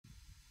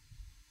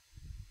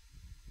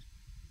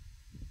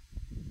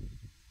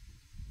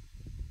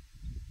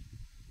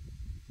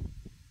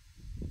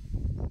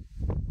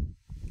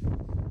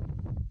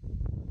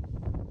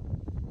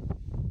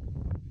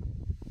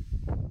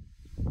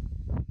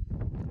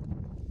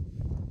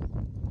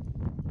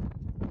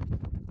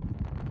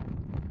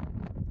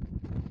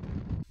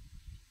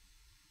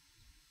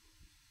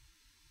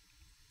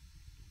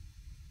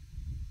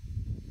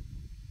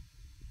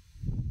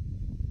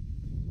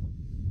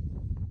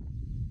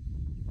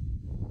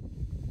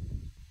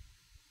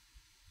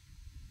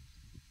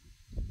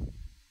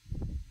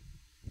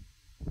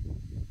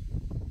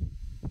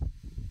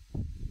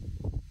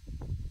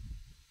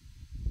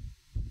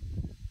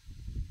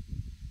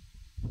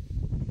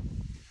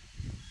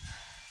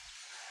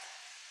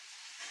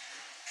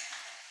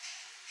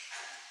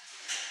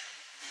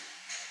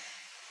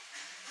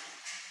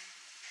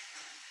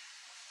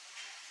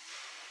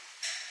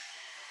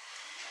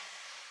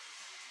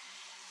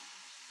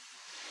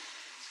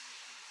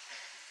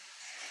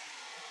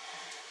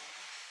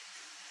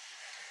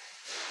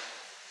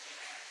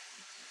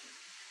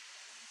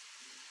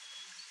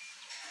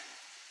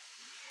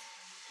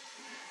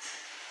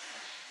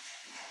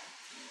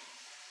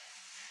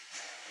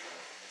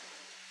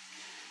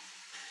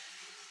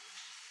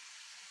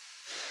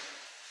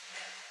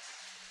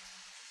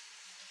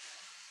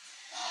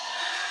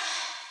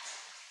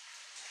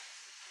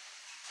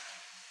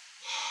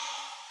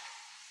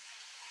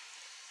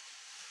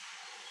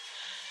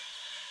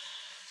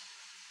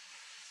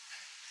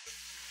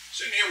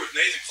Sitting here with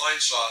Nathan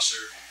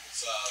Kleinsasser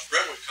with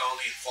Brentwood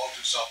Colony in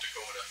Fulton, South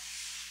Dakota.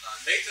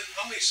 Nathan,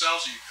 how many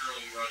sows are you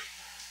currently running?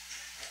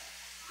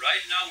 Right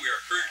now we are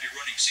currently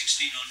running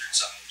 1,600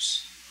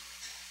 sows.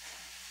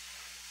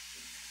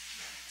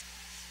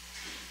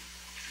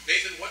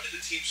 Nathan, what did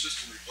the team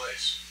system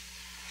replace?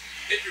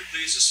 It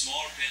replaced a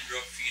small pen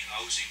drop feed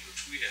housing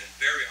which we had a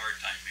very hard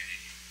time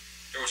managing.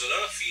 There was a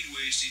lot of feed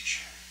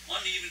wastage,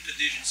 uneven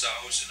condition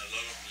sows, and a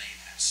lot of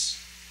lameness.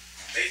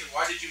 Nathan,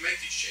 why did you make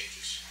these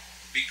changes?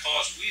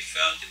 Because we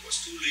felt it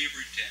was too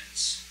labor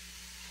intense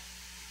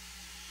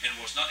and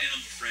was not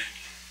animal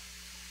friendly.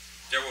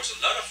 There was a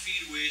lot of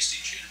feed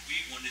wastage and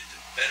we wanted to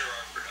better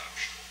our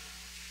production.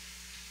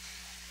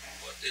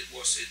 But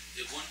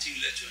one thing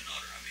led to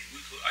another. I mean,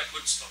 I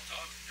couldn't stop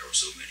talking. There were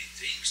so many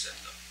things that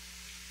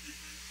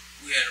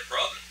we had a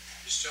problem.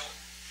 Just tell me.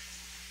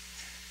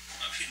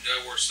 I mean,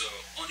 there was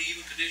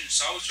uneven condition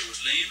sows, there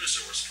was lameness,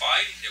 there was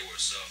fighting, there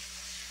was,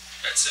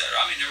 that's it.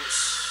 I mean,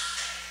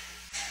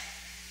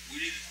 we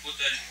needed to put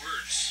that in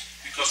words.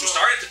 Because we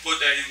started to put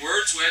that in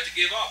words, we had to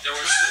give up. There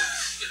was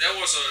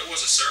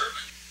a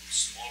sermon.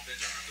 Small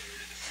pens are not the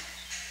way to do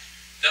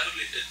it.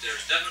 Definitely,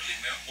 there's definitely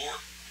more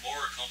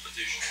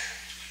competition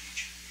between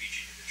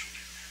each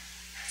individual.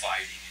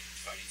 Fighting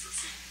for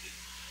food. I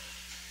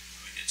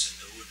mean, it's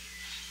a no.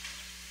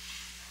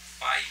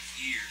 5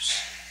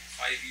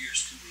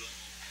 years too long.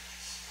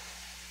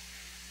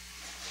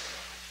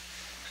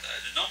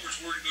 The numbers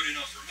weren't good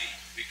enough for me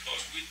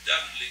because we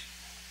definitely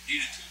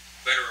needed to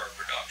better our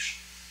production.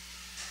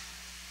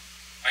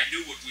 I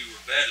knew what we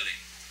were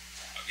battling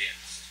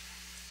against.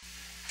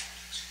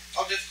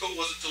 How difficult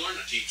was it to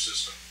learn the team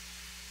system?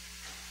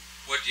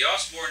 With the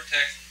Osborne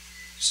Tech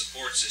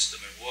support system,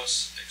 it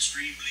was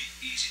extremely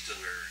easy to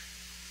learn.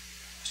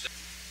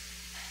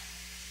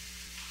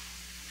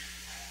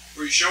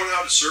 Were you shown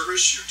how to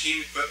service your team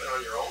equipment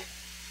on your own?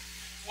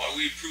 Well,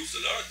 we improved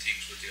a lot of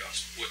things with the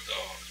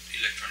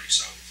electronic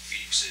sow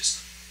feeding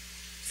system.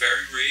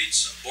 Vary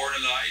rates,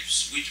 border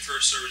lives, winter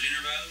first service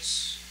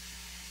intervals.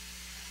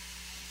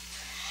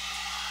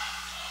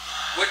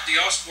 With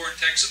the Osborne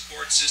Tech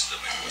support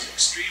system, it was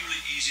extremely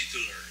easy to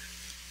learn,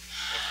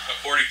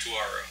 according to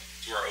our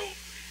own.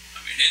 I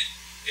mean,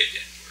 it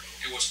didn't work.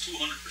 It was 200%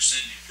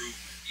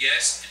 improvement.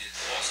 Yes, and it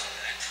wasn't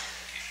that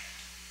complicated.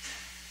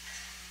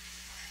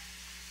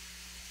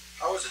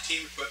 How was the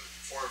team equipment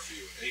performed for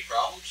you? Any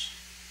problems?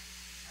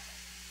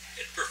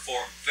 It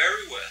performed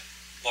very well,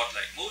 but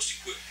like most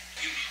equipment,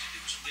 you need to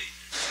do some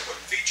maintenance. What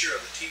feature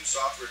of the team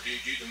software do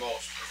you do the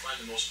most or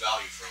find the most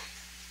value from?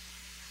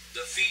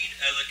 The feed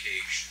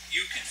allocation.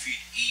 You can feed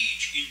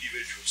each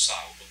individual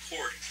sow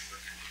according to their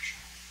condition.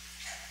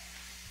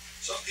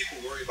 Some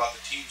people worry about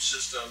the team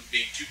system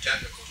being too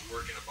technical to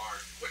work in a barn.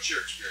 What's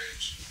your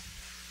experience?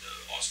 The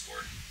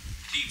Osborne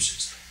team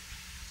system.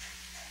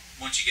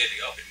 Once you get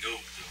it up and go,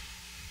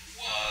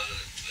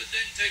 it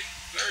didn't take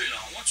very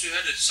long. Once you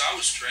had the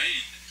sows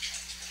trained,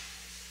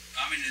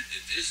 I mean,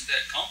 it isn't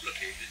that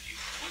complicated.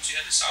 Once you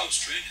had the sows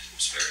trained, it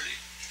was fairly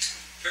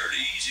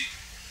easy.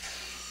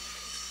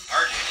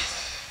 Hardly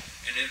anything.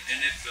 And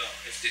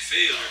if they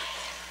fail,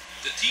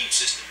 the team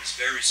system is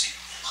very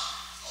simple.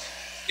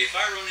 If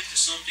I run into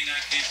something I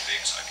can't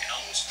fix, I can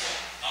always call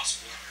an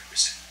Osborne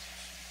representative.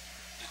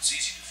 It's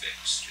easy to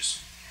fix,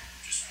 just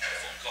a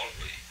phone call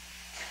away.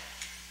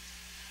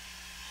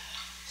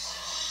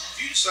 If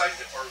you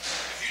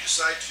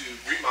decide to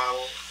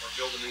remodel or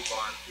build a new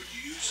barn, would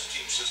you use the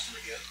team system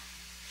again?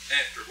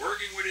 After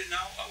working with it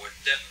now, I would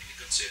definitely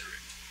consider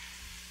it.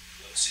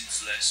 Well,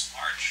 since last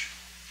March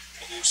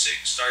of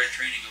 06, started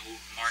training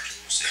about March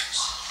of 06.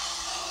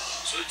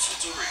 So it's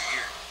over a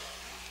year.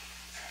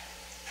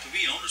 To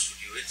be honest with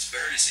you, it's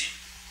fairly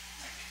simple.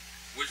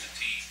 With the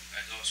team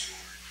at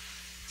Osborne,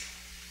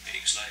 it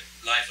makes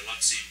life a lot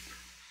simpler.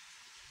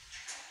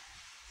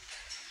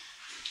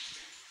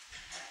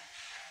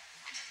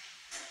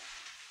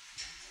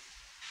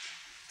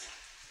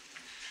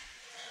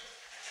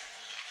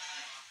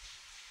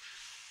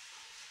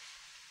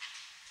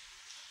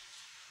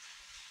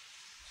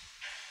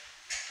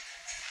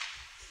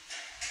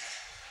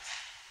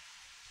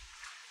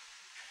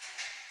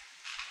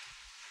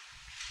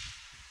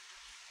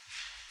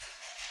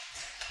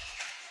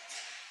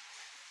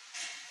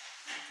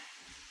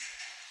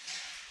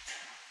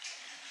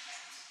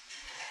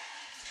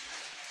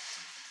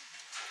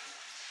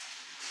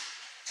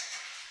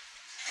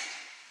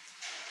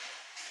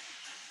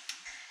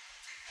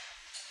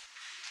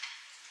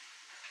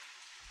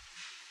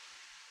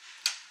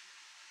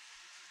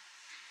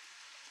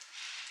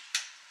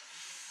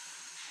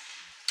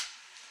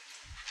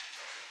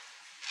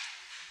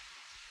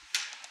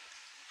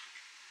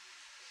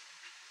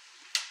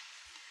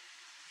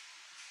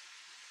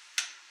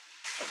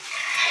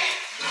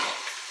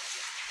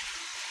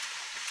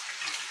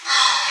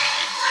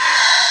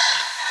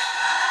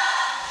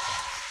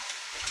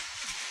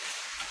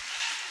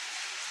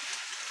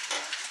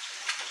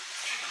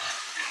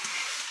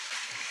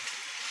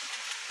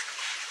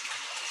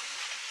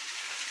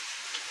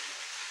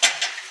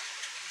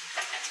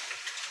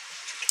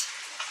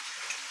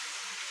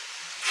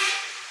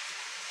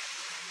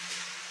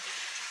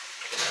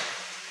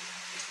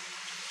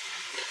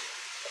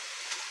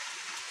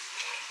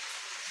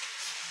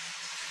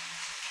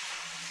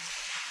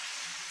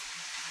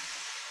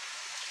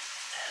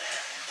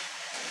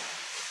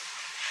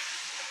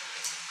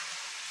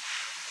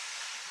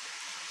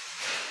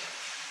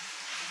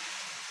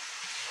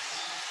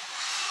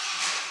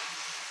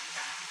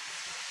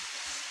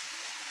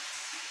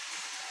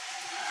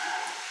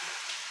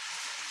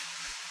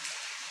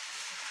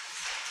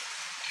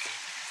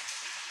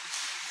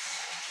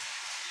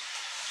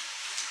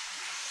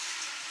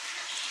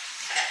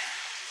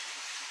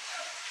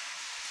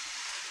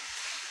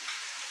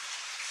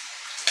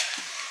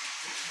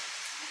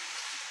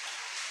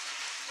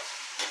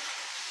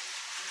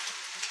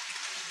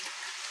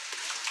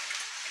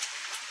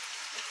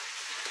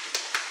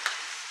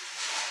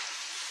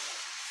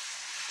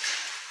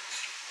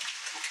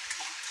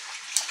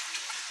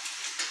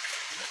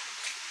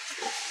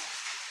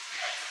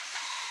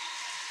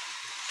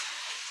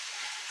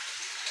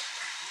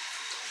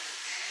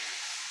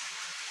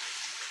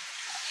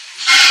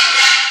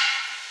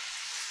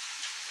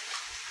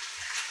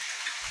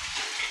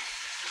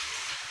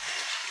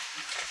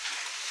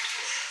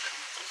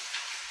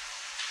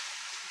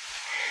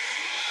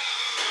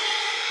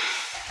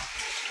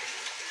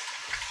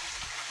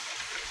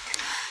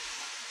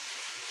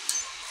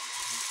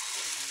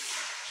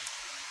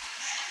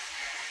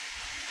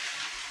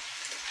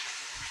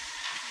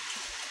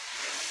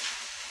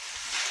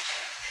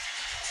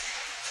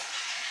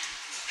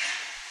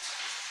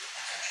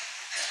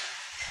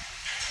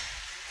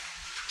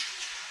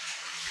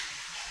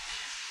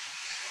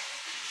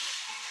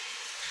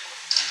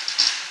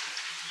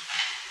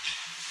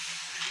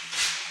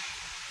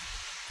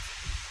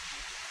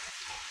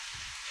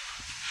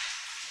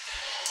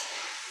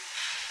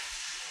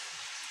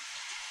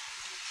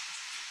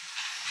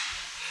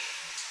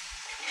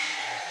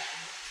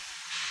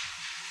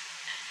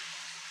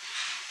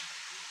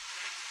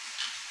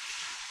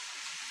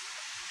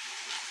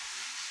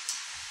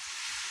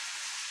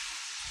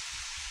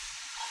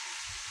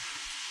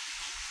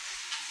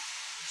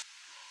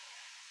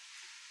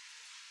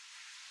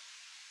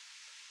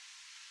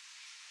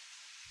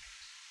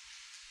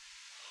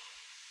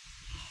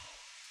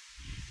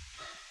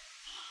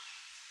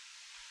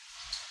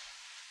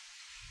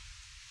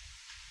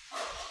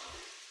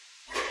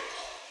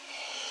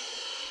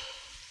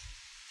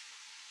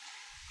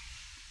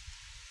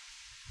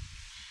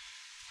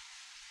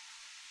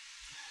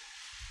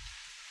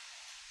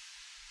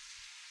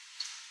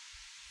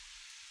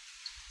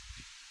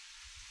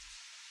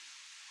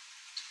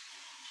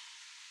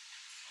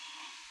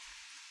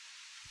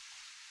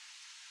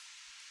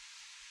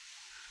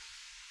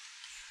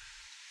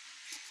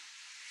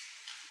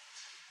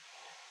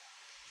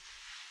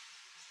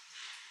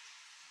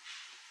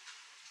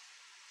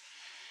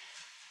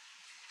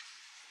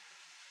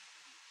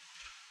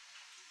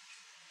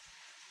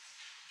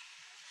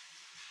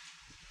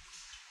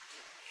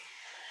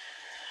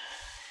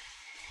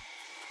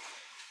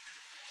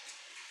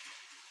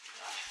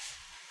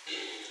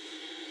 it.